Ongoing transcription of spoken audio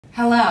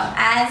Hello.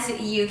 As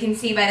you can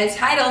see by the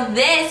title,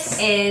 this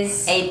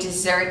is a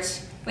dessert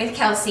with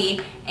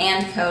Kelsey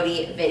and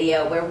Cody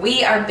video where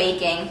we are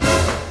baking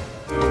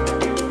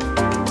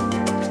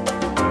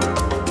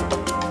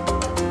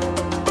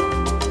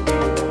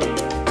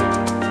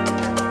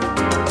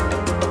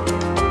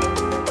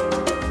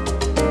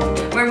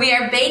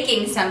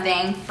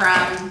something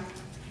from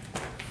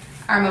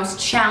our most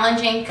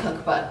challenging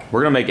cookbook.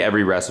 We're gonna make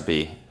every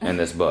recipe in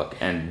this book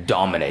and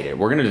dominate it.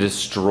 We're gonna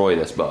destroy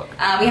this book.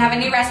 We have a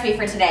new recipe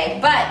for today,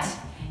 but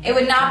it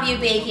would not be a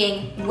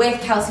baking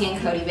with Kelsey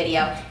and Cody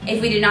video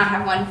if we did not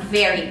have one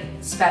very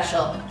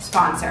special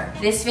sponsor.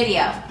 This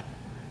video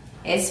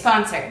is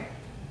sponsored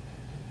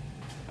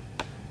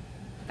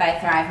by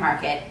Thrive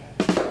Market.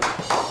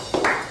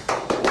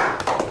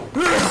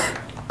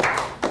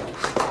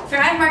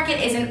 Thrive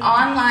Market is an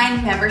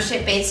online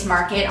membership-based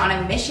market on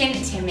a mission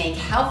to make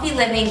healthy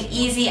living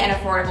easy and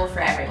affordable for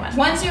everyone.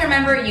 Once you're a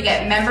member, you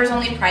get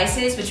members-only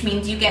prices, which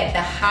means you get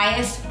the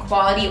highest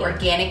quality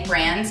organic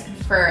brands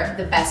for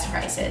the best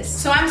prices.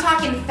 So I'm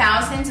talking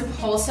thousands of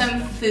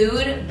wholesome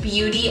food,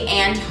 beauty,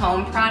 and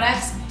home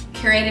products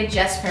curated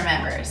just for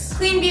members.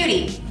 Clean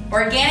beauty,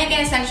 organic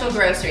and essential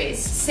groceries,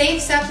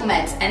 safe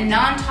supplements, and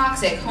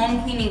non-toxic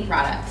home cleaning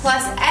products,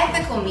 plus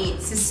ethical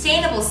meat,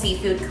 sustainable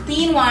seafood,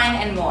 clean wine,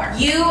 and more.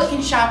 You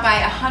can shop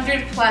by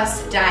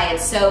 100+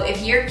 diets, so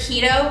if you're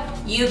keto,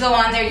 you go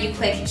on there, you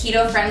click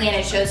keto friendly, and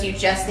it shows you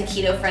just the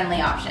keto friendly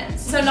options.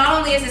 So not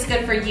only is this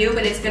good for you,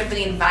 but it's good for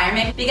the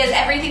environment because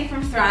everything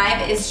from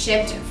Thrive is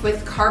shipped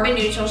with carbon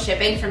neutral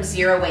shipping from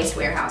zero waste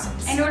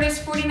warehouses. And orders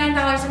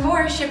 $49 or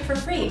more ship for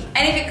free.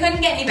 And if it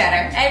couldn't get any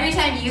better, every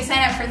time you sign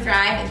up for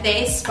Thrive,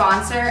 they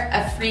sponsor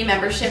a free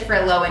membership for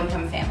a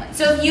low-income family.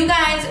 So if you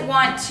guys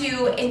want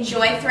to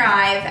enjoy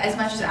Thrive as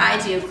much as I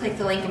do, click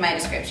the link in my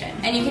description.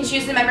 And you can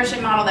choose the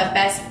membership model that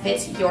best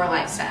fits your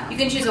lifestyle. You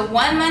can choose a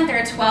 1-month or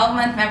a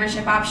 12-month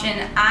membership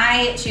option.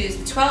 I choose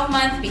the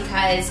 12-month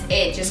because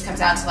it just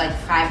comes out to like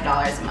 $5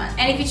 a month.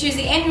 And if you choose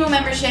the annual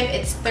membership,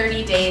 it's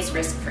 30 days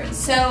risk-free.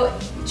 So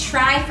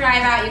try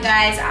Thrive out, you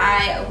guys.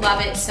 I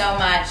love it so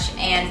much.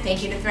 And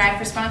thank you to Thrive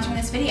for sponsoring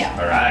this video.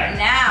 All right.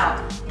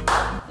 Now,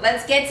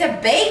 let's get to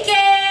baking!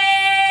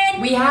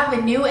 We have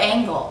a new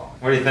angle.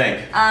 What do you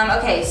think?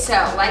 Okay, so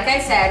like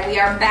I said, we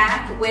are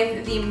back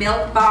with the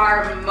Milk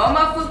Bar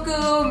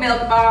Momofuku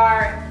Milk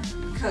Bar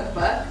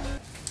Cookbook.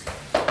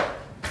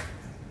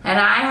 And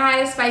I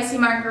had a spicy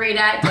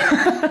margarita at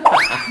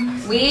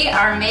dinner. We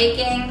are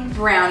making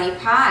brownie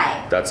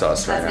pie. That's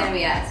us right now. That's gonna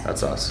be us.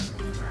 That's us.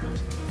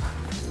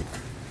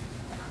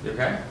 You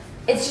okay?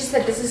 It's just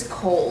that this is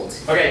cold.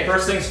 Okay,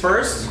 first things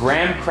first,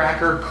 graham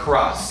cracker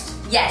crust.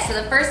 Yes, so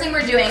the first thing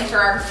we're doing for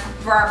our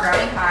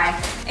brownie pie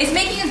is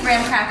making a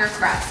graham cracker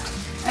crust.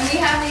 And we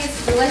have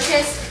these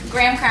delicious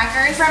graham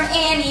crackers from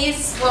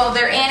Annie's. Well,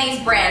 they're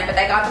Annie's brand, but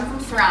I got them from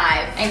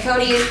Thrive. And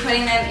Cody is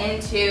putting them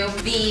into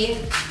the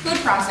food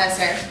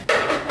processor.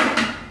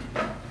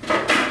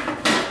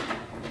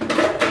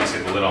 Let's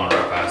get the lid on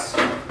real fast.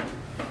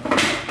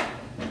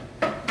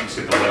 Let's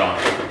get the lid on.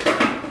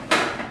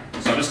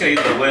 So I'm just gonna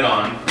get the lid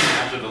on.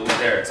 After the lid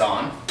there, it's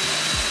on.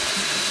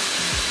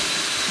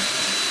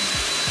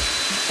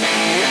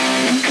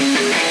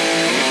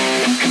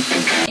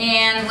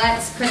 And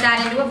let's put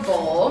that into a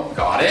bowl.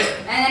 Got it.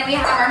 And then we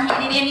have our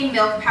handy dandy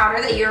milk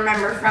powder that you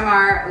remember from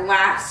our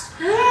last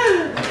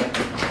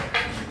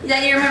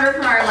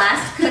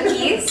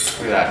cookies.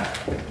 Look at that.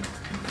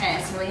 Okay,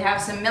 so we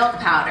have some milk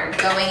powder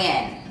going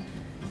in.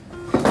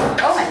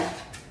 Oh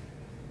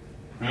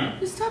my.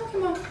 This top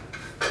came off.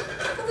 I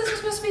thought this was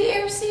supposed to be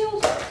air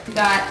sealed. We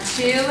got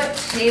 2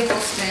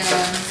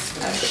 tablespoons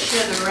of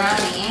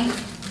sugar-runny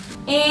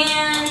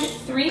and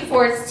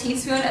 3/4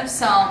 teaspoon of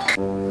salt.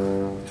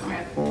 Oh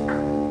my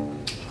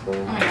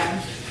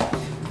god.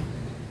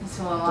 That's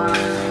a lot.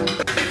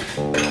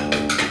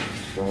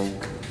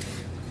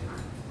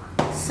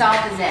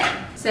 Salt is in.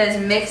 It says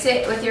mix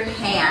it with your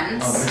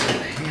hands. Oh, mix it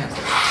with your hands.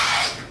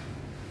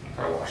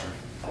 Power washer.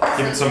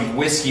 Give it some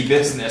whiskey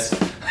business.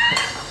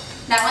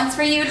 That one's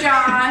for you,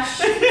 Josh.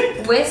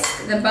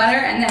 Whisk the butter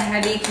and the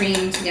heavy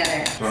cream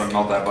together. You want to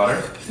melt that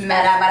butter?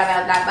 Melt that butter,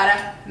 melt that butter.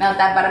 Melt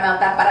that butter, melt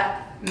that butter.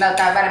 Melt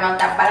that butter, melt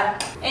that butter.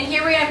 And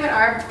here we're gonna put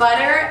our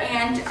butter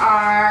and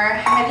our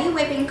heavy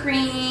whipping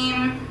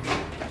cream.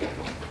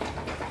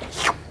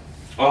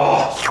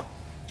 Oh,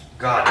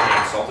 god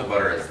dang, salted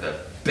butter is the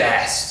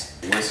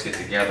best. Whisk it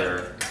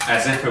together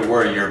as if it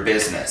were your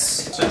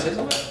business. Should I taste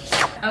a bit?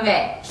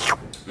 Okay.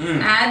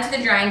 Add to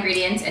the dry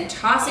ingredients and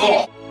toss it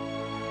in.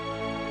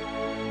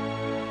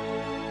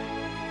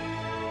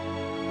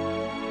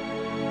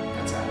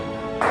 That's added.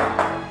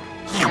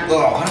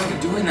 Oh, how am I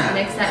doing that?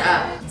 Mix that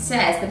up. It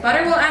says the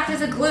butter will act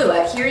as a glue,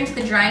 adhering to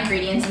the dry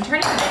ingredients and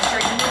turning the mixture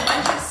into a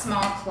bunch of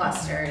small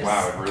clusters.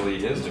 Wow, it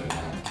really is doing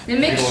that. The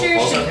mixture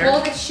should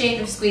hold its shape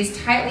if squeezed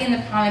tightly in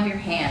the palm of your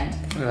hand.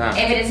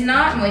 If it is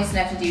not moist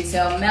enough to do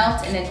so,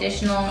 melt an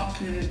additional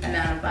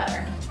amount of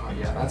butter. Oh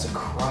yeah, that's a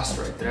crust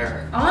right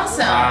there.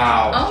 Awesome.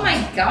 Wow. Oh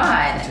my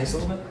god. Taste a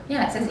little bit?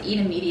 Yeah, it says eat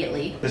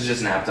immediately. This is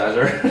just an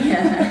appetizer.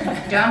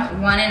 Yeah. Dump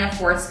 1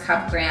 1/4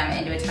 cup graham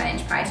into a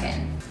 10-inch pie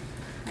tin.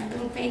 My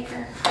little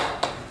baker.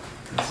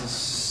 This is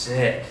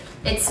sick.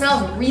 It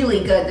smells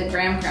really good, the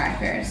graham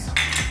crackers.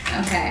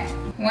 Okay.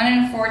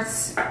 1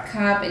 1/4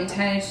 cup in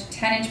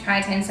 10-inch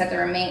pie tin. Set the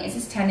remaining. Is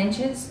this 10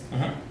 inches?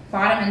 Mm-hmm.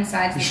 Bottom and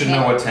sides. You should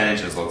know what 10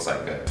 inches looks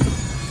like. Good.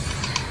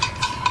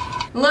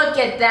 Look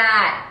at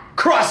that.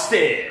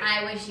 Crusted!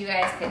 I wish you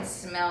guys could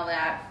smell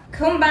that.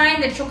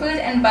 Combine the chocolate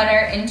and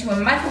butter into a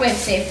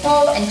microwave-safe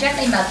bowl and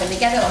gently melt them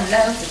together on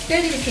low for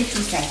 30 to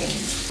 50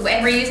 seconds.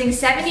 And we're using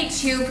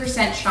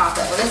 72%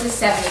 chocolate. Well, this is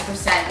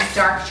 70%. It's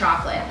dark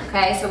chocolate.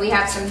 Okay, so we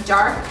have some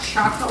dark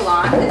chocolate.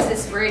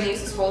 We're gonna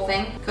use this whole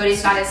thing.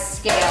 Cody's got his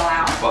scale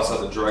out. Bust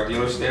out the drug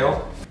dealer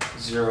scale.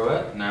 Zero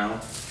it. No.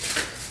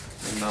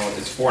 No,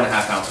 it's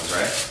 4.5 ounces,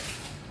 right?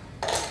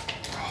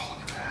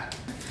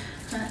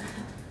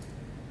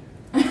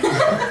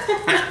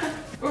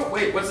 Oh,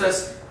 wait, what's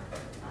this?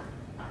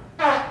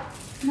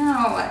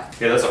 No.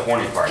 Yeah, that's a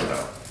horny part,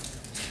 though.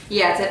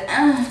 Yeah, it's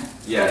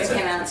a,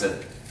 yeah, it's a,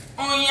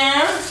 oh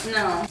yeah?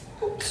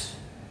 No. Oops.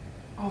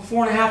 Oh,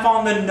 4.5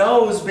 on the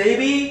nose,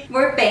 baby.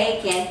 We're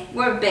baking,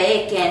 we're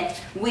baking.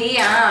 We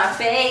are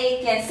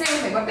baking,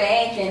 sing me, we're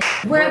baking.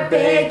 We're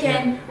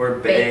baking, we're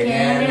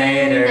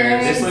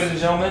baconators. This, ladies and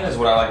gentlemen, is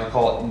what I like to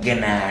call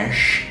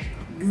ganache.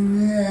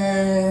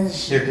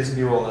 Here, get some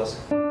B-roll of this.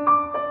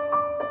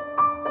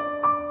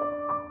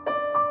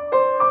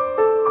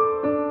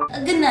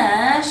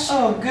 Ganache.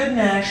 Oh, good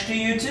Nash to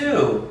you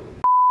too.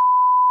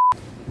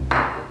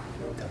 Oh,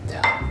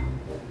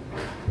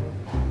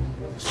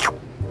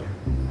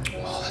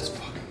 that's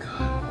fucking good.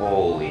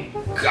 Holy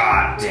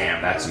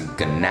goddamn, that's some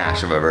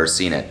ganache if I've ever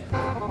seen it.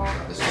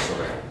 This is so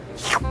good.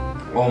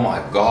 Oh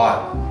my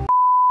god.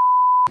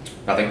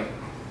 Nothing.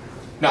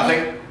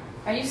 Nothing.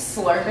 Are you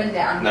slurping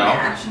down No.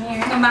 ganache in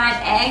here? Combine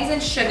eggs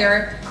and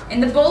sugar in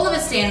the bowl of a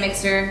stand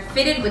mixer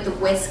fitted with the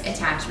whisk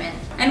attachment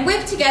and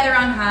whip together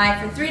on high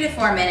for 3 to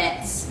 4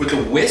 minutes. With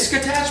the whisk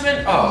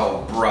attachment?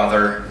 Oh,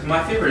 brother.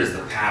 My favorite is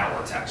the paddle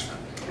attachment.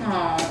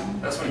 Oh.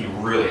 That's when you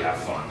really have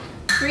fun.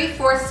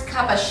 3/4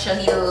 cup of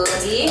sugar.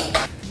 Oh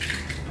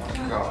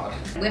my god.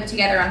 Whip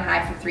together on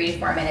high for 3 to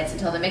 4 minutes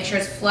until the mixture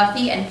is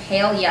fluffy and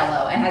pale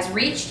yellow and has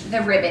reached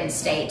the ribbon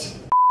state.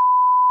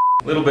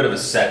 A little bit of a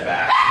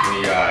setback.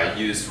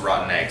 We used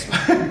rotten eggs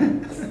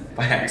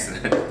by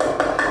accident.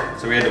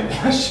 So we had to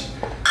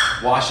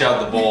wash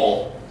out the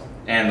bowl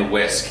and the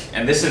whisk.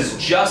 And this is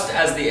just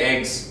as the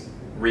eggs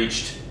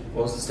reached,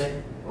 what was the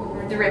state?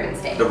 The ribbon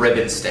state. The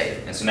ribbon state.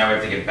 And so now we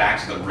have to get back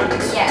to the ribbon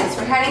state. Yes,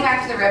 we're heading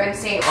back to the ribbon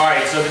state. All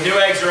right, so the new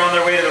eggs are on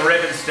their way to the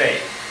ribbon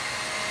state.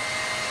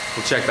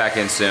 We'll check back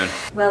in soon.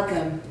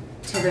 Welcome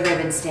to the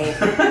ribbon state.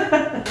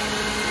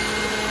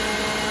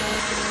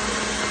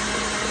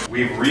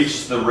 We've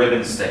reached the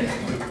ribbon state,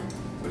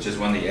 which is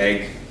when the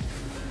egg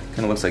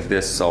kind of looks like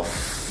this. It's all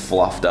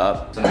fluffed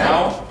up. So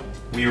now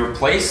we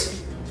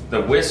replace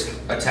the whisk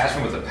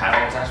attachment with the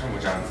paddle attachment,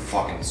 which I'm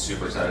fucking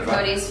super excited about.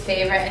 Cody's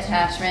favorite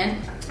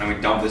attachment. And we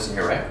dump this in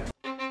here, right?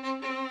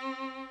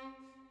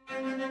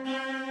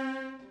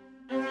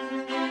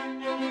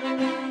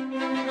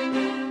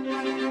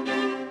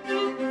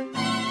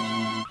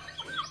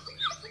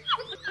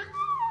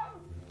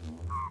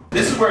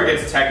 This is where it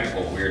gets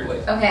technical, weirdly.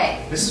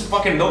 Okay. This is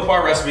fucking Milk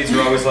Bar recipes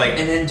are always like,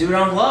 and then do it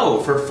on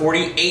low for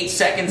 48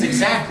 seconds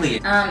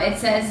exactly. It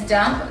says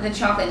dump the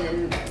chocolate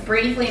and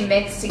briefly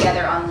mix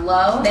together on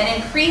low,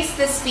 then increase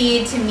the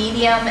speed to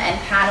medium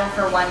and paddle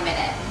for 1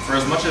 minute. For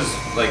as much as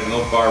like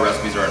Milk Bar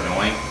recipes are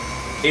annoying,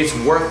 it's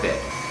worth it.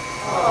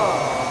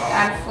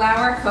 Add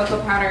flour,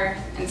 cocoa powder,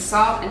 and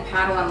salt and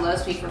paddle on low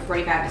speed for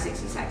 45 to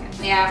 60 seconds.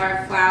 We have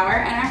our flour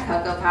and our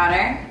cocoa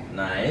powder.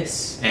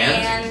 Nice.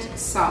 And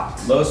salt.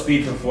 Low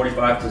speed for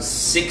 45 to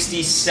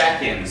 60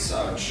 seconds.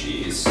 Oh,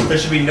 jeez. There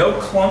should be no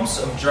clumps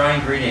of dry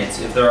ingredients.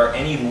 If there are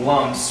any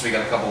lumps, we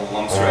got a couple of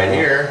lumps right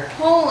here.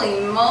 Holy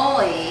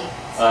moly.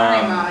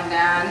 Sorry, Mom and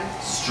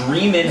Dad.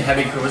 Stream in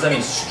heavy cream. What does that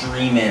mean,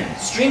 stream in?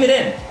 Stream it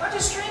in. Why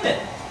just stream it?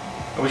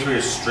 I wish we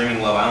were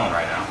streaming Love Island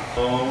right now.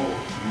 Oh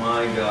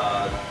my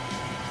god.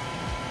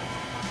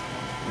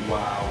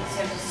 Wow.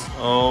 So just...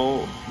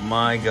 Oh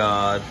my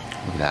god.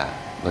 Look at that.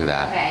 Look at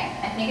that. Okay,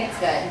 I think it's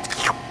good.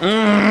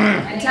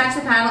 Attach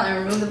the paddle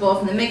and remove the bowl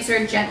from the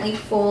mixer. Gently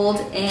fold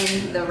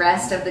in the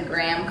rest of the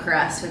graham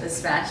crust with a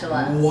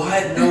spatula.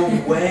 What? No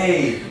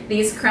way.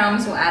 These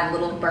crumbs will add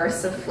little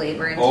bursts of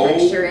flavor and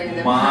texture into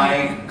the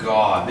pie. Oh my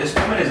god. This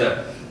woman is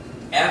a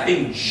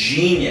effing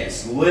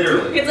genius,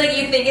 literally. It's like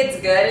you think it's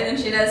good and then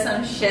she does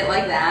some shit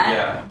like that.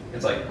 Yeah.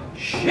 It's like,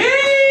 sheesh.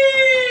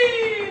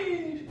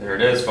 There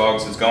it is,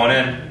 folks. It's going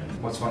in.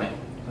 What's funny?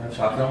 Do I have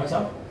chocolate on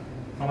myself?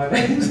 On my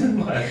face?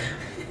 What?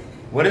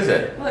 What is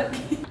it? Look.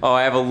 Oh,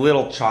 I have a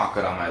little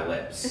chocolate on my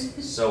lips.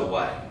 So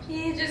what?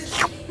 He just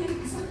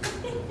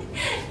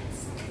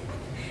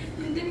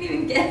you didn't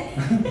even get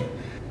it.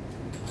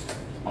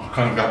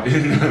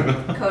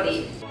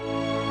 Cody.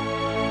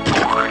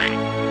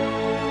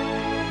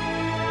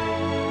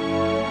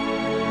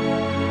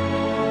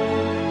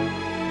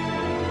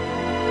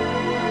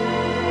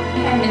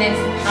 10 minutes,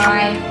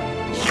 pie,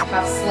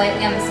 puff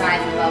slightly on the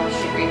sides with velvet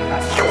sugary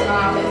crust on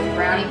top with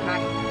brownie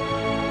pie.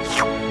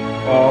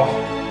 Oh,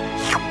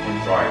 I'm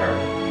sorry here.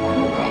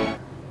 Okay.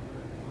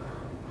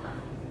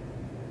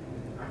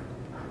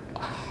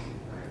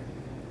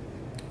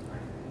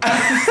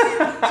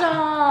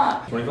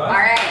 Stop. 25? All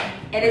right,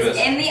 it is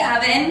in the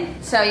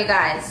oven. So you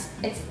guys,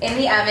 it's in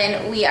the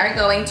oven. We are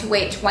going to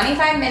wait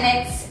 25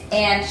 minutes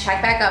and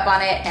check back up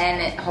on it,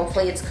 and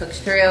hopefully it's cooked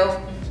through,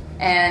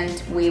 and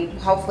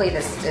hopefully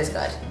this is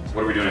good.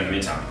 What are we doing in the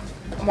meantime?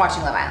 I'm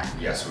watching Love Island.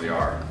 Yes, we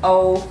are.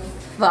 Oh,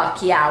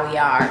 fuck yeah, we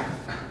are.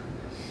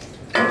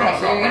 Okay,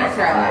 so you're gonna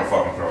throw I'm up.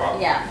 gonna fucking throw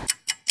up. Yeah.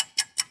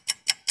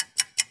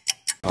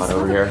 On It's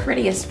over not here. the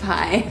prettiest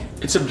pie.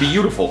 It's a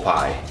beautiful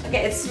pie.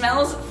 Okay, it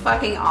smells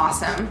fucking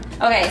awesome.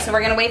 Okay, so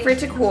we're gonna wait for it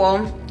to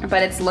cool,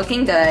 but it's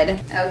looking good.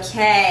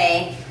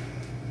 Okay,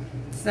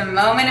 it's the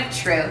moment of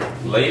truth.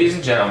 Ladies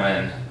and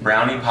gentlemen,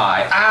 brownie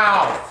pie.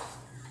 Ow!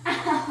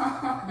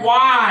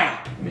 Why?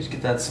 Let me just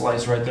get that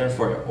slice right there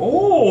for you.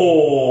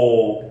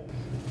 Oh!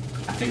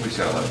 I think we just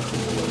gotta let it cool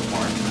a little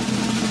more.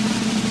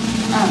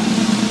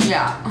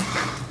 Yeah.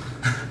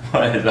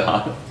 What is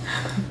that?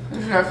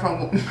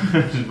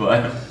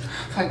 What?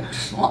 Like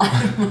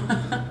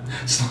slime.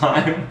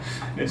 Slime?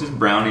 It's just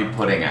brownie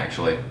pudding,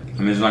 actually. I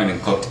mean, it's not even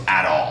cooked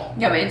at all.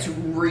 Yeah, but it's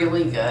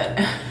really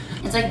good.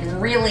 It's like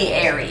really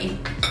airy.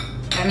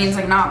 I mean, it's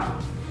like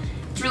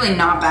it's really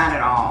not bad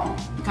at all.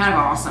 Kind of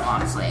awesome,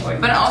 honestly. Like,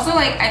 but also,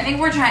 like, I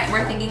think we're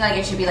thinking like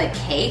it should be like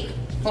cake.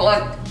 But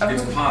like,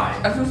 it's pie.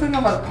 If you think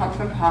about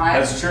pumpkin pie.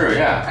 That's true,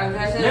 yeah. And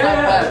this is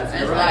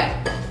Yeah, it's right.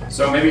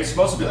 So maybe it's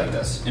supposed to be like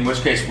this. In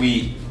which case,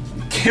 we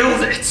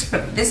killed it.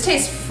 This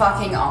tastes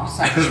fucking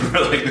awesome. It was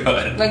really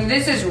good. Like,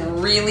 this is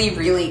really,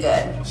 really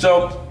good.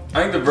 So,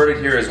 I think the verdict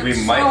here is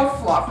It's so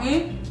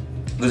fluffy.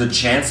 There's a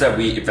chance that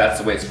if that's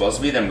the way it's supposed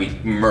to be, then we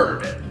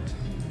murdered it.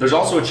 There's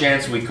also a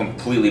chance we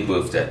completely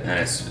boofed it, and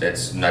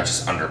it's not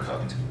just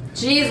undercooked.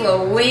 Jeez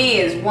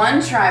Louise,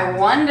 one try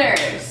wonders.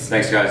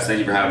 Thanks, guys. Thank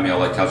you for having me. I'll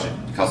let Kelsey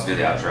do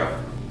the outro.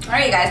 All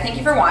right, you guys, thank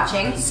you for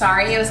watching.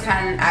 Sorry,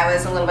 I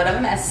was a little bit of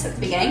a mess at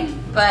the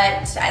beginning,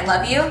 but I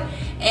love you,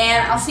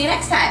 and I'll see you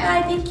next time.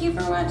 Bye, thank you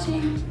for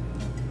watching.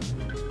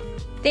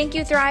 Thank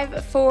you,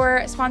 Thrive,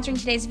 for sponsoring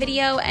today's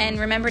video, and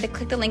remember to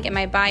click the link in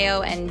my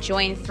bio and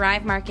join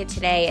Thrive Market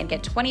today and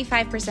get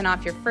 25%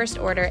 off your first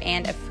order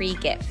and a free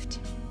gift.